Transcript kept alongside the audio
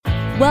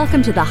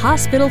Welcome to the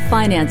Hospital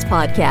Finance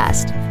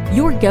Podcast,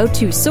 your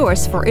go-to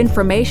source for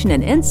information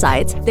and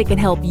insights that can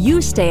help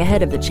you stay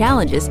ahead of the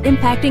challenges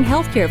impacting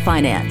healthcare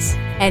finance.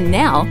 And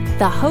now,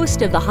 the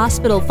host of the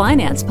Hospital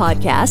Finance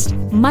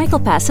Podcast, Michael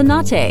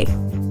Passanante.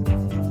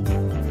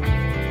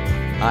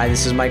 Hi,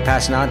 this is Mike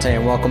Passanante,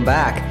 and welcome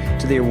back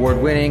to the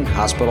award-winning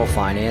Hospital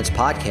Finance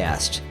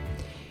Podcast.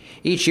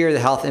 Each year, the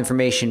Health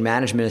Information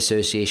Management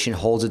Association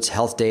holds its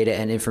Health Data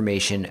and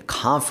Information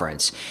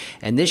Conference.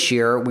 And this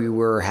year, we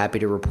were happy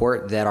to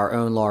report that our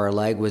own Laura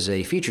Legg was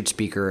a featured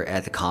speaker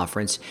at the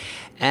conference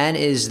and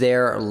is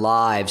there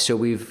live. So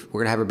we're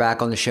going to have her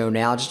back on the show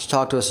now just to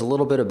talk to us a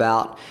little bit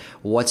about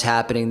what's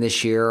happening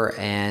this year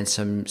and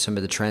some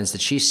of the trends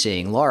that she's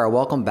seeing. Laura,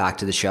 welcome back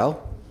to the show.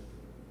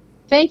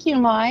 Thank you,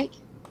 Mike.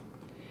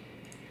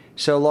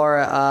 So,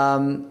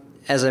 Laura,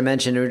 as I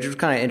mentioned, we're just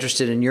kind of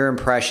interested in your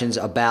impressions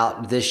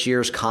about this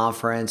year's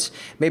conference,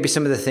 maybe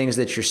some of the things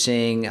that you're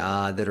seeing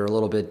that are a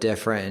little bit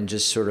different, and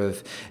just sort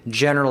of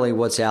generally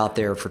what's out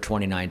there for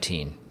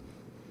 2019.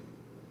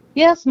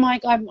 Yes,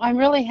 Mike, I'm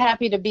really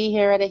happy to be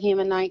here at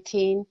AHIMA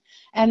 19,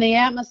 and the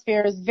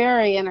atmosphere is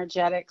very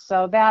energetic,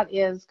 so that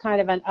is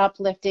kind of an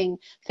uplifting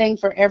thing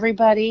for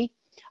everybody.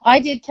 I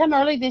did come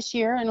early this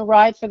year and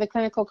arrived for the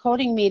clinical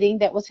coding meeting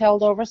that was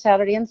held over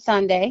Saturday and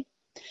Sunday.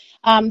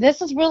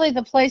 This is really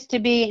the place to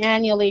be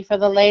annually for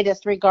the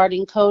latest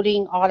regarding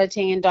coding,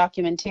 auditing, and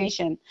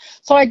documentation.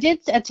 So I did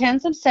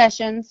attend some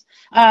sessions.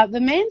 The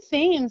main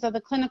themes of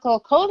the clinical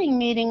coding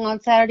meeting on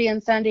Saturday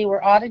and Sunday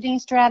were auditing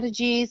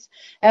strategies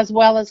as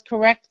well as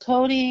correct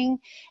coding.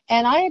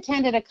 And I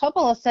attended a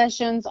couple of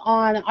sessions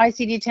on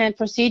ICD-10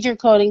 procedure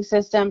coding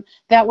system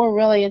that were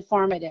really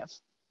informative.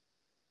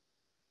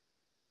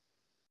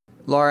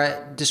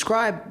 Laura,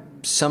 describe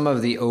some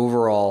of the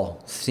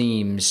overall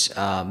themes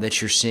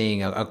that you're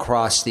seeing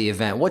across the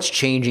event. What's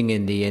changing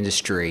in the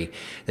industry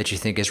that you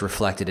think is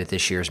reflected at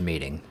this year's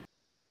meeting?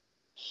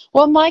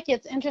 Well, Mike,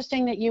 it's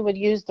interesting that you would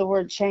use the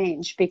word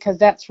change, because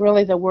that's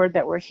really the word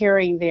that we're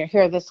hearing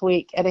here this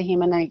week at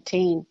AHIMA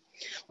 19.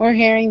 We're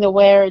hearing the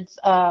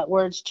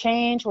words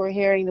change, we're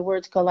hearing the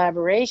words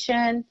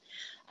collaboration,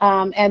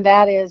 and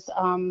that is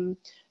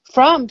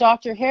from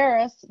Dr.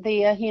 Harris,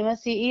 the AHIMA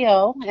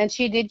CEO, and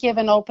she did give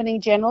an opening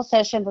general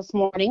session this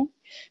morning.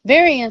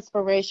 Very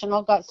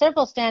inspirational, got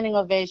several standing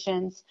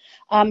ovations.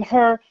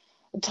 Her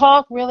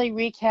talk really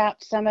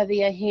recapped some of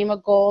the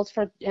AHIMA goals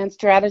and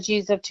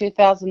strategies of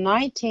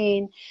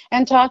 2019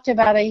 and talked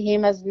about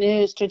AHIMA's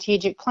new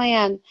strategic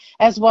plan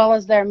as well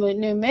as their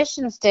new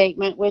mission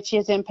statement, which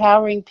is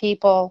empowering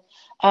people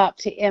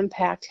to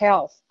impact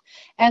health.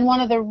 And one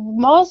of the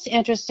most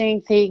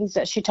interesting things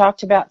that she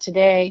talked about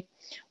today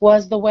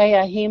was the way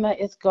AHIMA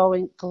is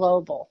going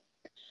global.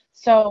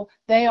 So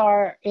they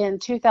are in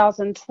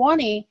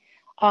 2020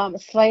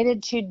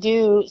 slated to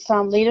do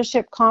some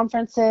leadership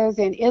conferences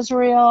in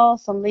Israel,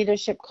 some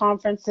leadership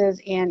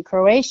conferences in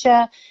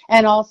Croatia,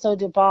 and also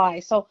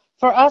Dubai. So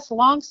for us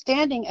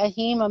long-standing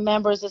AHIMA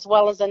members as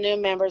well as the new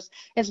members,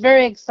 it's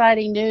very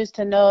exciting news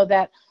to know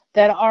that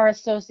our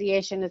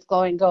association is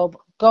going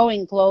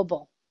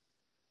global.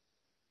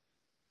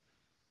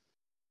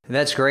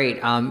 That's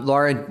great.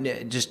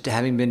 Laura, just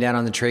having been down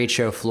on the trade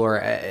show floor,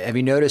 have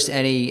you noticed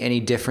any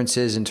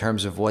differences in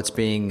terms of what's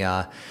being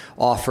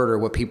offered or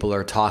what people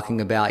are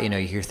talking about? You know,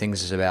 you hear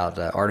things about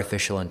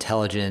artificial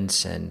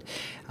intelligence and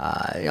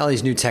all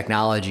these new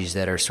technologies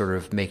that are sort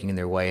of making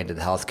their way into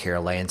the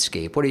healthcare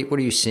landscape. What are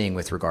you seeing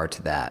with regard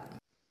to that?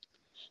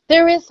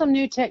 There is some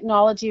new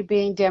technology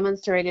being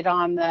demonstrated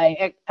on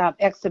the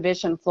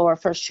exhibition floor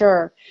for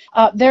sure.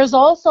 There's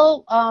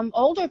also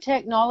older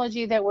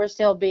technology that we're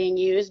still being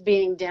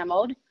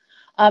demoed.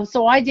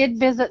 So I did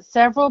visit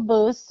several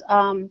booths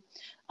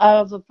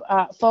of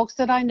folks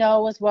that I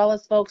know as well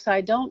as folks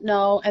I don't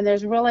know, and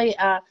there's really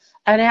an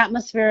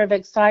atmosphere of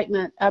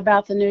excitement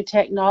about the new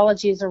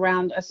technologies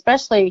around,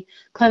 especially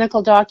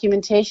clinical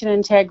documentation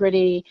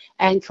integrity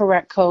and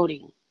correct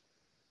coding.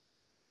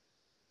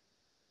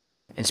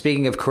 And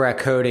speaking of correct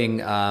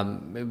coding,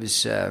 it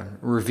was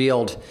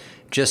revealed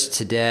just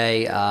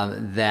today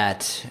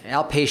that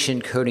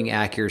outpatient coding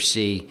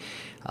accuracy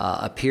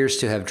appears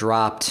to have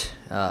dropped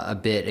a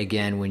bit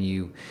again when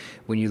you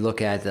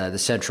look at the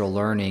central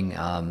learning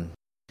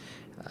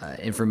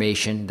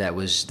information that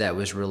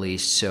was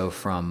released. So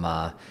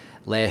from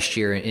last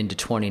year into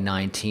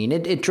 2019,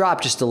 it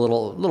dropped just a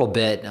little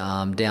bit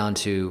down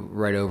to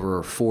right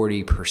over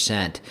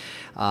 40%.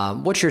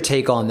 What's your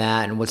take on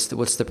that, and what's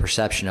the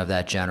perception of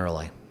that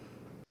generally?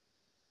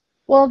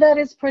 Well, that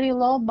is pretty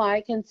low,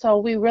 Mike, and so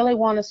we really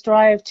want to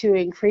strive to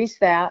increase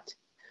that.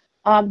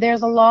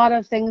 There's a lot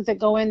of things that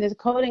go into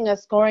coding a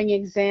scoring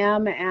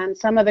exam, and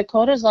some of the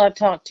coders I've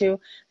talked to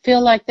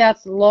feel like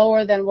that's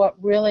lower than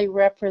what really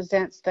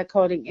represents the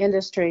coding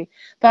industry.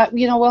 But,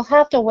 we'll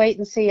have to wait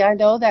and see. I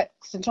know that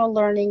central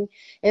learning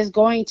is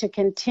going to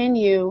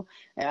continue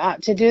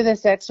to do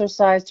this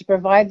exercise, to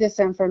provide this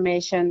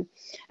information,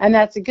 and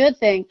that's a good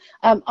thing.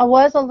 I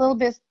was a little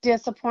bit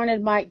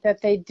disappointed, Mike,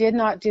 that they did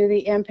not do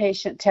the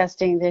inpatient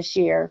testing this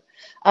year.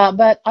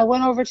 But I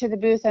went over to the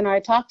booth and I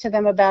talked to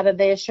them about it.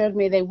 They assured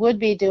me they would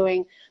be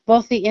doing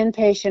both the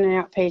inpatient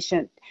and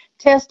outpatient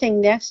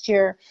testing next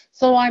year.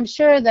 So I'm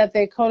sure that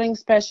the coding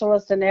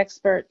specialists and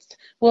experts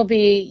will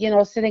be,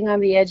 sitting on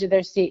the edge of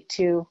their seat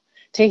to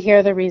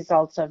hear the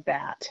results of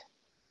that.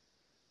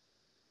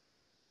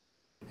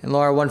 And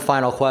Laura, one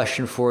final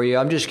question for you.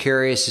 I'm just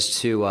curious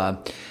as to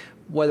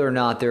whether or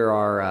not there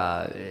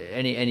are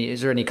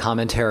is there any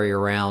commentary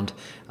around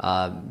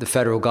the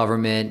federal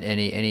government,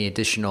 any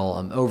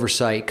additional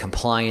oversight,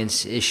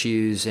 compliance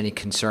issues, any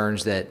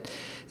concerns that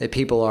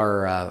people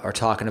are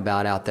talking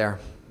about out there?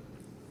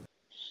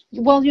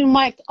 Well,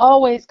 Mike,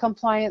 always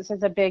compliance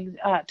is a big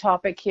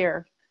topic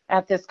here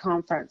at this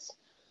conference.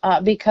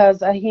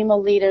 Because AHIMA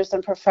leaders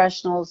and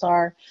professionals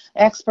are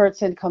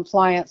experts in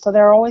compliance. So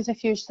there are always a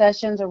few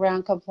sessions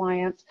around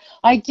compliance.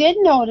 I did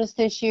notice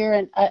this year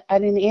an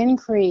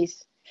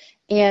increase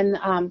in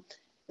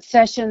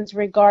sessions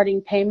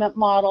regarding payment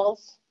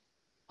models,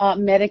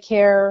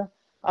 Medicare,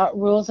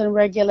 rules and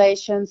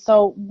regulations.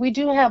 So we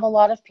do have a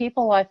lot of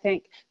people, I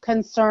think,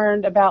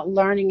 concerned about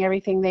learning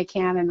everything they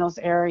can in those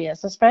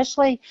areas,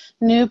 especially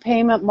new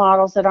payment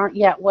models that aren't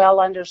yet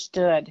well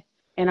understood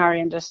in our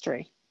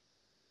industry.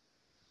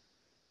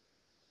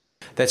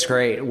 That's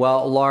great.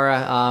 Well,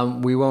 Laura,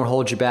 we won't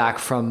hold you back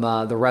from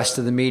the rest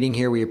of the meeting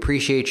here. We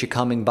appreciate you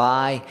coming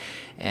by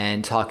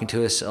and talking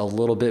to us a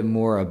little bit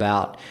more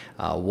about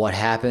what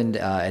happened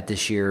at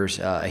this year's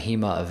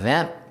AHIMA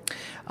event.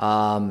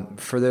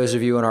 For those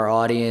of you in our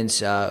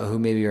audience who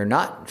maybe are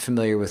not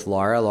familiar with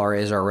Laura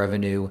is our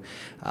Revenue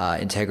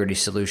Integrity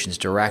Solutions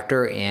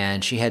Director,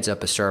 and she heads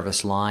up a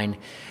service line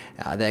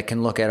that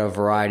can look at a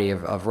variety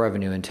of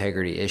revenue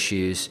integrity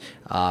issues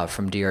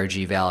from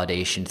DRG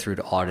validation through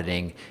to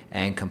auditing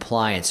and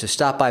compliance. So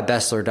stop by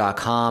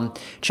BESLER.com,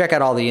 check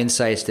out all the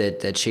insights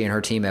that she and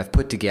her team have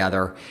put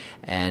together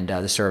and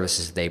the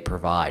services they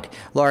provide.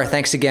 Laura,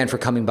 thanks again for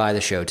coming by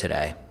the show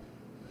today.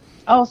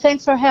 Oh,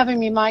 thanks for having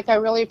me, Mike. I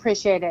really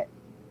appreciate it.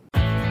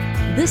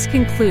 This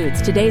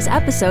concludes today's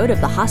episode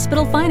of the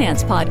Hospital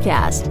Finance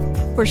Podcast.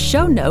 For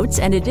show notes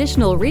and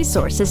additional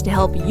resources to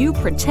help you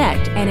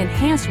protect and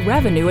enhance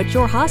revenue at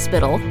your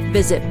hospital,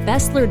 visit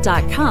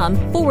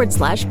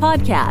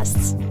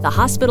BESLER.com/podcasts. The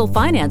Hospital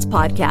Finance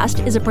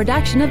Podcast is a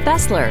production of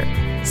BESLER.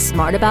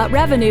 Smart about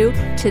revenue,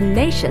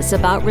 tenacious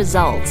about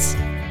results.